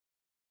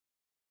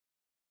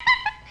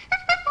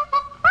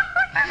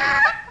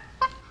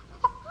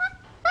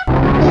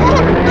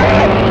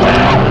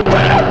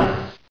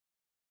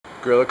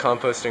Guerrilla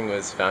Composting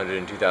was founded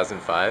in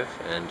 2005,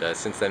 and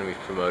since then we've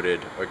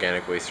promoted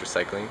organic waste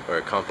recycling,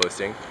 or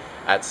composting,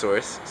 at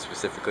source,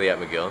 specifically at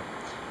McGill.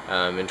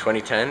 In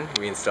 2010,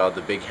 we installed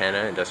the Big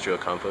Hannah industrial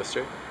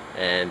composter,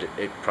 and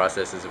it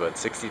processes about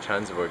 60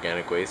 tons of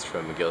organic waste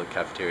from McGill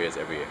cafeterias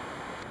every year.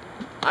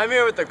 I'm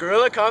here with the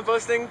Guerrilla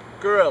Composting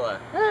Gorilla,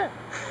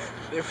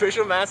 the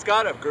official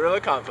mascot of Guerrilla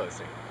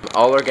Composting.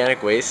 All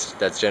organic waste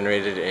that's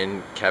generated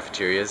in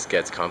cafeterias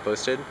gets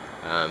composted,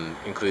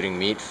 including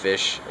meat,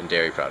 fish, and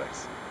dairy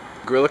products.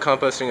 Guerrilla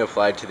Composting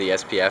applied to the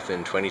SPF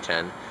in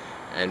 2010,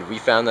 and we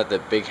found that the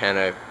Big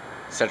Hannah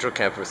Central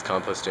Campus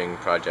Composting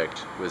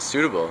project was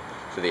suitable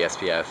for the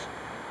SPF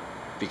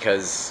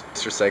because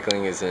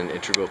recycling is an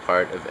integral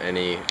part of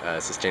any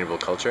sustainable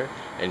culture,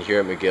 and here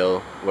at McGill,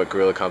 what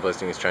Guerrilla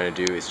Composting is trying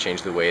to do is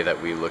change the way that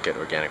we look at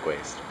organic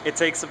waste. It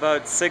takes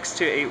about 6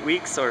 to 8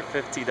 weeks or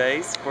 50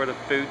 days for the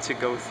food to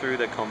go through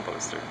the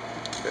composter.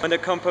 When the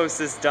compost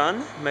is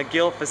done,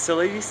 McGill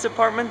Facilities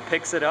Department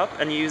picks it up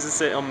and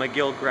uses it on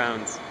McGill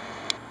grounds.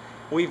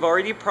 We've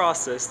already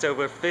processed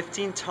over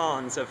 15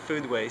 tons of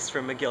food waste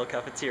from McGill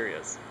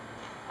cafeterias.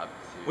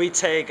 We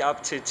take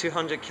up to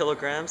 200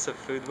 kilograms of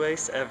food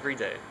waste every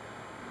day.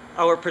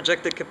 Our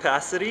projected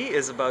capacity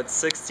is about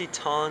 60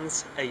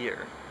 tons a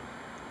year.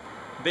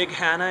 Big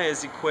Hannah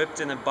is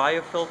equipped in a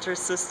biofilter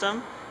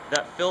system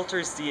that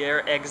filters the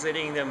air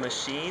exiting the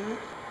machine.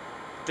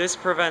 This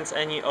prevents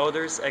any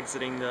odors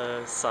exiting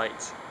the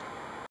site.